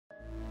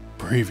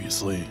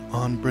Previously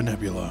on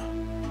Brenebula.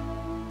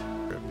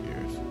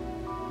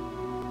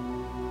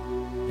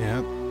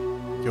 Yeah,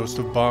 ghost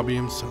of Bobby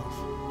himself.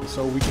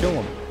 So we kill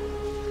him.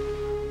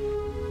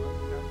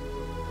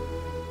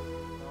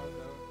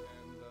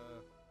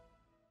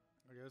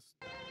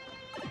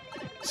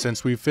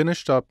 Since we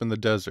finished up in the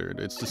desert,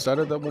 it's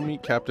decided that we'll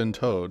meet Captain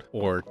Toad,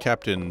 or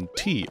Captain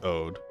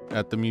T-Ode,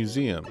 at the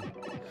museum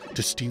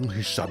to steal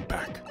his son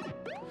back.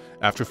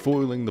 After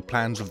foiling the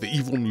plans of the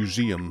evil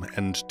museum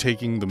and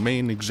taking the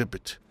main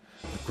exhibit,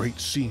 the Great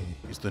Sea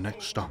is the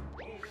next stop,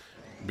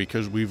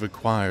 because we've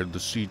acquired the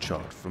sea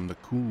chart from the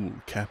cool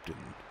captain.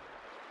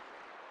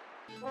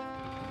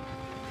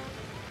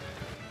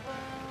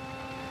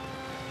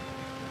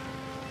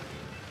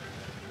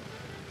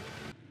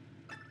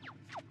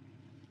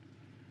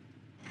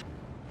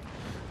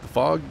 The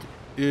fog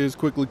is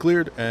quickly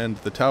cleared and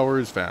the tower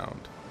is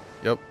found.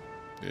 Yep,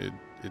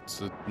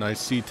 it's a nice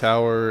sea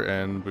tower,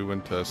 and we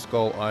went to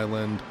Skull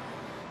Island.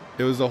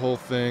 It was the whole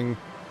thing.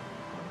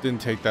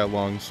 Didn't take that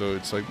long, so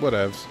it's like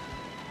whatevs.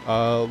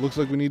 Looks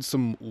like we need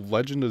some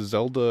Legend of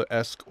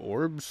Zelda-esque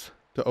orbs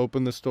to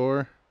open this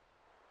door.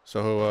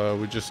 So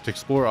we just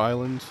explore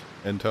islands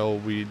until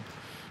we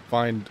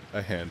find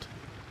a hint.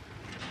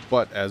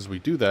 But as we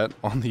do that,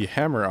 on the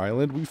Hammer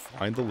Island, we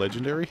find the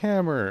legendary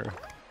hammer.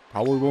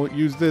 Probably won't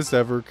use this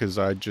ever, because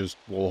I just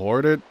will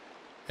hoard it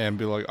and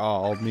be like,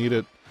 oh, I'll need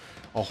it.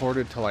 I'll hoard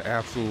it till I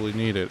absolutely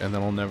need it, and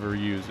then I'll never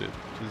use it.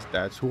 Because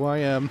that's who I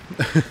am.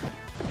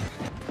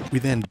 We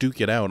then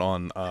duke it out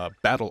on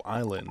Battle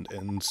Island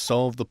and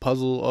solve the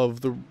puzzle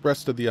of the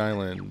rest of the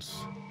islands.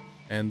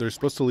 And they're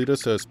supposed to lead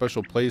us to a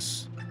special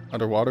place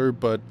underwater,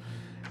 but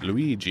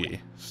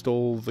Luigi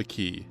stole the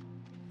key.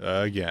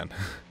 Again.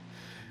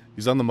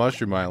 He's on the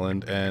Mushroom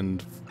Island,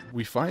 and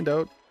we find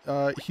out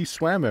he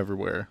swam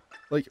everywhere.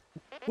 Like,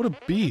 what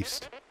a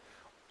beast.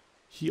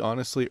 He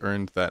honestly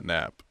earned that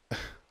nap.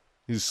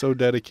 He's so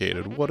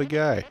dedicated. What a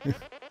guy.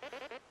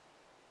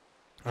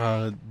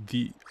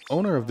 The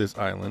owner of this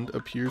island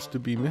appears to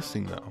be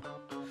missing, though.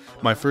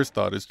 My first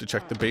thought is to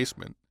check the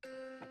basement.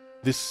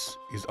 This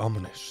is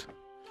ominous.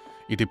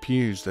 It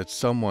appears that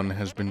someone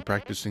has been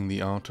practicing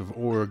the art of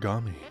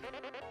origami.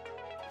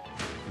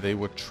 They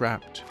were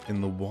trapped in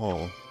the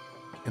wall,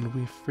 and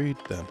we freed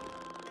them.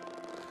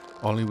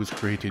 Ollie was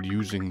created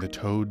using the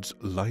Toad's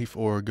life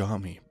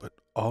origami, but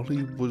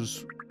Ollie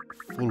was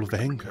full of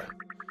anger.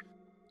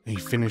 He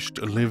finished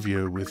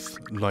Olivia with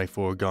life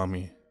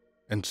origami,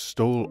 and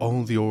stole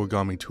all the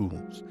origami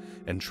tools,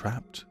 and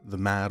trapped the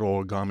mad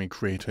origami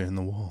creator in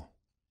the wall.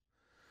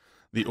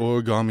 The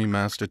origami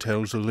master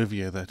tells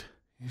Olivia that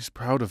he's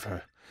proud of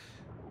her,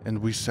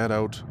 and we set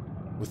out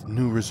with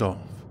new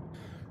resolve.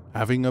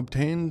 Having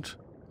obtained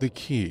the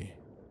key,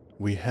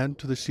 we head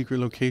to the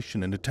secret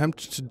location and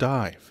attempt to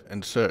dive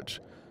and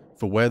search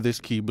for where this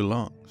key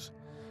belongs.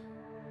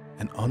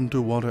 An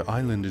underwater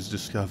island is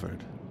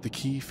discovered. The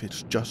key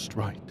fits just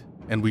right,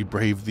 and we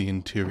brave the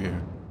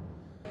interior.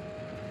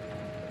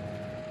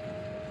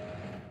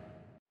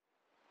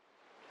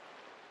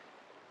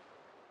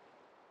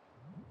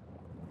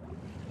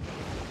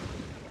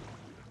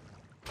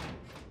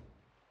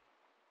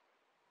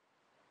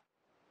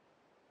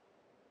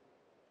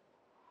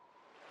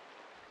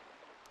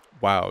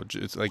 Wow,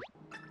 it's like,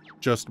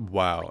 just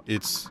wow.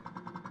 It's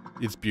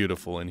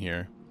beautiful in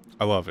here.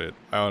 I love it.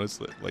 I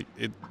honestly, like,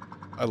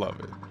 I love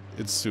it.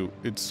 It's so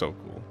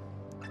cool.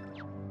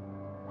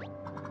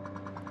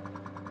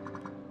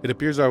 It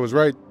appears I was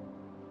right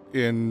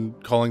in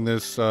calling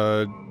this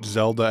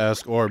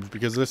Zelda-esque orbs,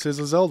 because this is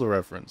a Zelda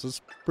reference.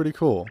 It's pretty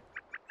cool.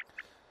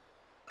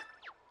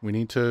 We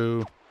need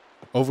to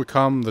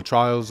overcome the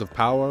trials of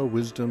power,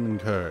 wisdom, and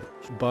courage.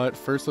 But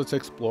first, let's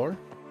explore.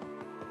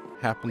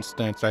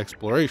 Happenstance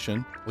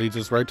exploration leads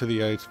us right to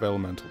the Ice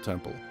Elemental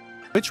Temple,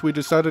 which we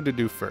decided to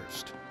do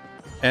first.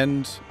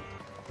 And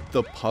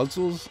the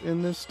puzzles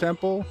in this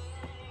temple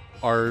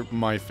are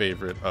my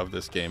favorite of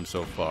this game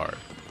so far.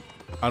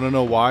 I don't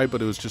know why,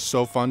 but it was just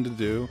so fun to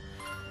do,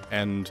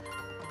 and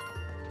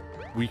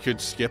we could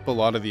skip a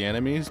lot of the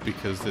enemies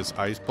because this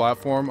ice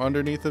platform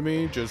underneath of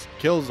me just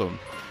kills them.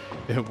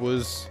 It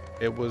was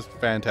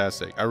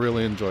fantastic. I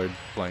really enjoyed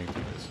playing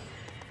through this.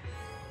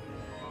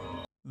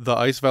 The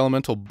Ice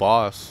Elemental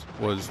boss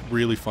was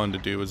really fun to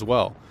do as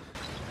well.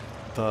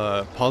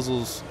 The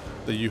puzzles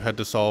that you had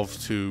to solve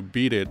to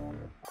beat it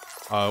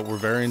were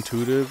very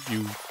intuitive.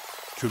 You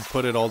could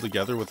put it all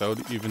together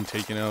without even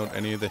taking out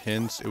any of the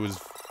hints. It was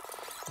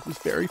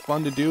very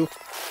fun to do,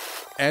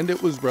 and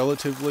it was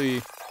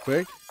relatively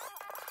quick.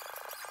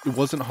 It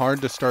wasn't hard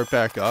to start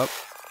back up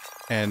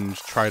and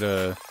try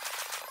to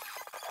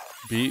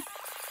beat.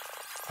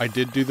 I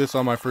did do this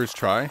on my first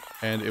try,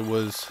 and it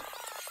was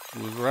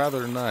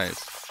rather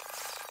nice.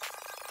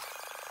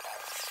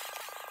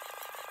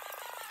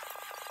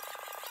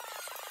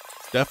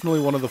 Definitely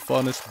one of the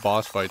funnest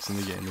boss fights in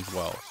the game as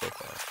well so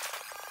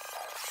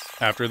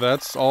far. After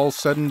that's all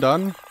said and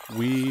done,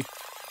 we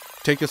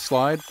take a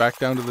slide back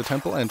down to the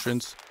temple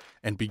entrance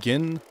and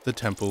begin the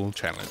temple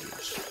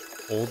challenges.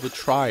 All the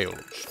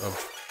trials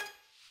of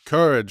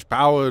courage,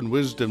 power, and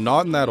wisdom,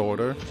 not in that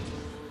order.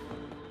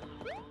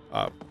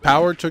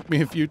 Power took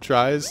me a few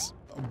tries,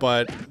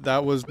 but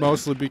that was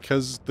mostly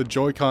because the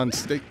Joy-Con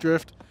stick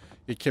drift.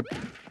 It kept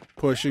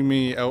pushing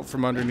me out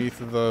from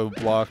underneath of the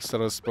blocks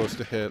that I was supposed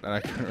to hit, and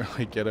I couldn't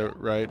really get it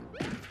right.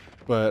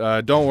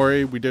 But don't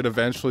worry, we did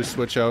eventually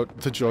switch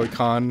out the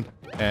Joy-Con,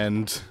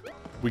 and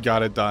we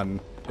got it done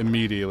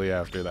immediately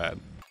after that.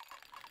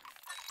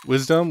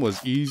 Wisdom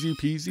was easy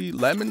peasy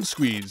lemon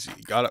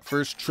squeezy. Got it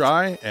first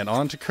try and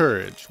on to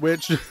courage,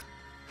 which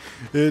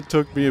it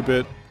took me a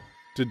bit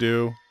to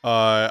do.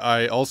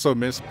 I also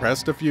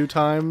mispressed a few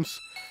times,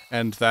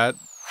 and that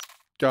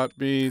got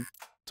me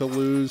to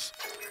lose.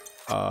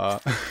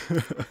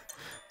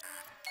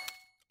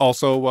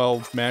 Also,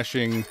 while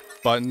mashing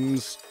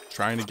buttons,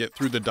 trying to get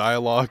through the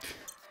dialogue,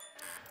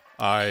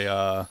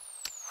 I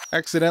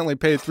accidentally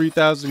paid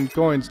 3,000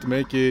 coins to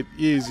make it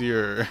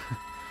easier.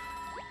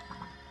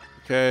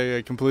 Okay,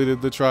 I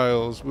completed the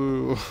trials.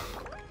 Woo.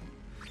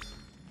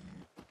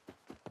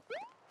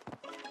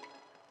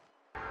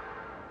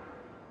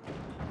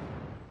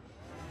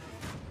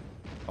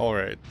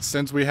 Alright,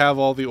 since we have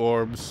all the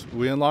orbs,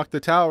 we unlock the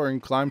tower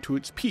and climb to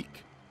its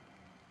peak.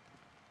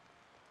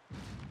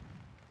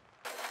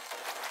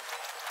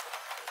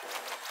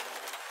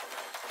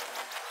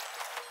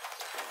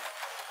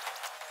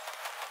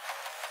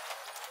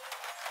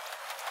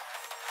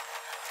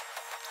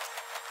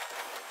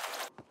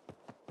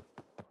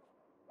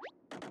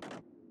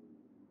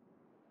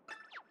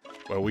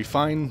 Where we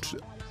find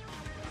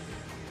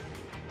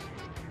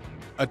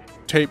a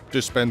tape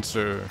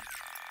dispenser.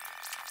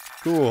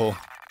 Cool.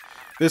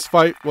 This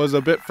fight was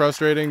a bit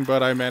frustrating,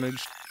 but I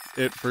managed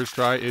it first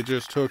try. It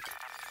just took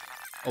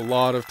a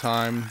lot of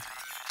time.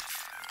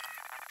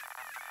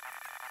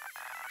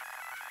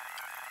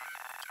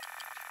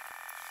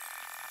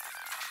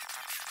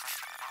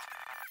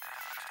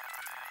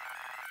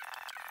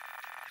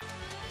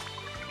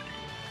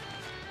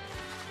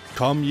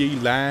 Come ye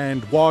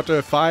land,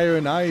 water, fire,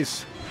 and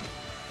ice.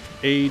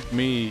 Aid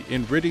me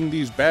in ridding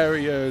these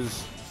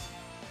barriers.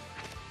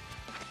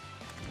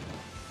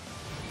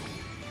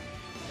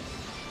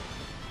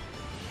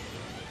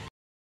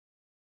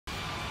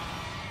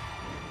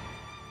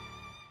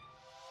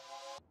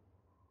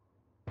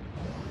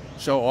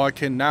 So I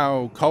can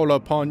now call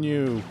upon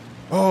you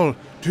all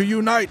to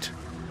unite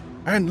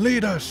and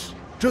lead us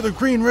to the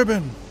green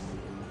ribbon.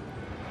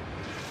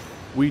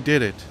 We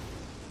did it.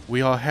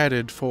 We are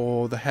headed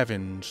for the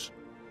heavens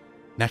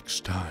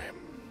next time.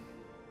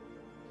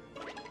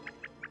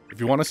 If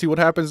you want to see what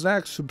happens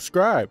next,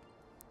 subscribe.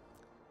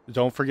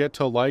 Don't forget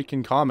to like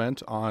and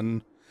comment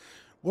on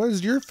what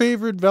is your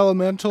favorite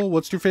Vellumental,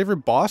 what's your favorite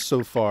boss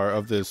so far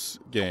of this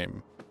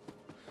game.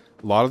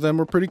 A lot of them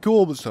were pretty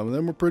cool, but some of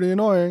them were pretty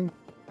annoying.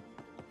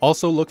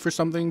 Also look for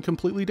something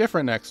completely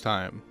different next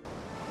time.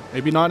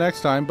 Maybe not next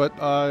time, but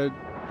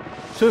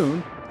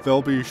soon.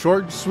 They'll be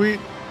short and sweet,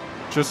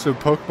 just some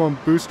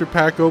Pokemon booster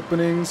pack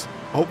openings.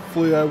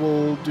 Hopefully I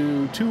will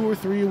do 2 or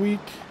 3 a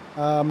week.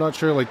 I'm not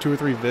sure, like 2 or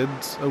 3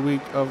 vids a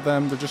week of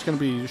them. They're just going to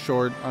be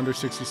short, under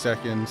 60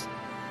 seconds.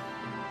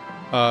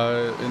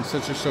 And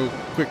since they're so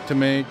quick to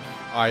make,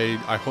 I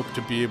hope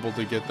to be able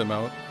to get them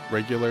out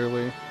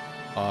regularly.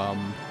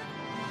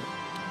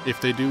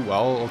 If they do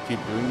well, I'll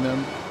keep doing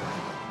them.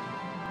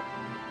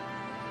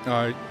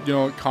 You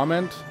know,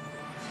 comment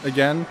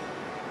again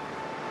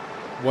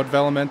what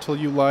Vellumental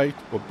you liked,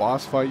 what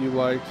boss fight you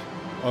liked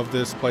of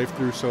this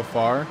playthrough so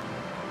far.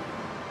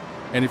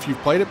 And if you've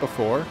played it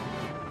before,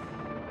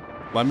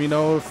 let me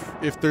know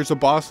if there's a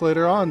boss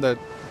later on that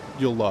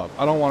you'll love.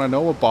 I don't want to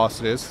know what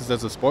boss it is because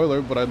that's a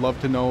spoiler, but I'd love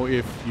to know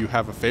if you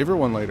have a favorite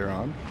one later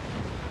on.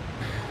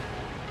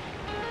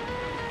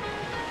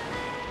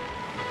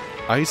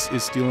 Ice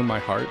is stealing my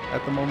heart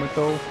at the moment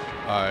though.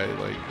 I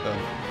like the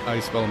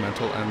Ice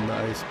Vellumental and the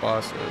Ice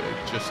boss,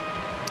 just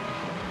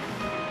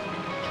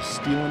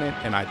stealing it,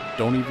 and I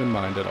don't even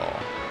mind at all.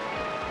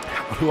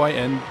 How do I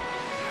end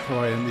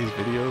these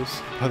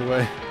videos, by the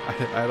way?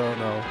 I don't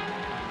know.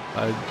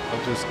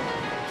 I'll just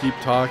keep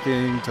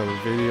talking till the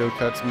video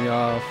cuts me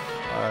off.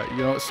 You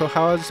know, so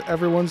how's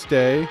everyone's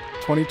day?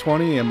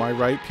 2020, am I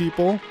right,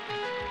 people?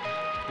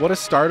 What a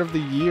start of the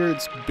year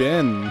it's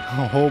been.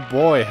 Oh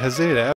boy, has it ever.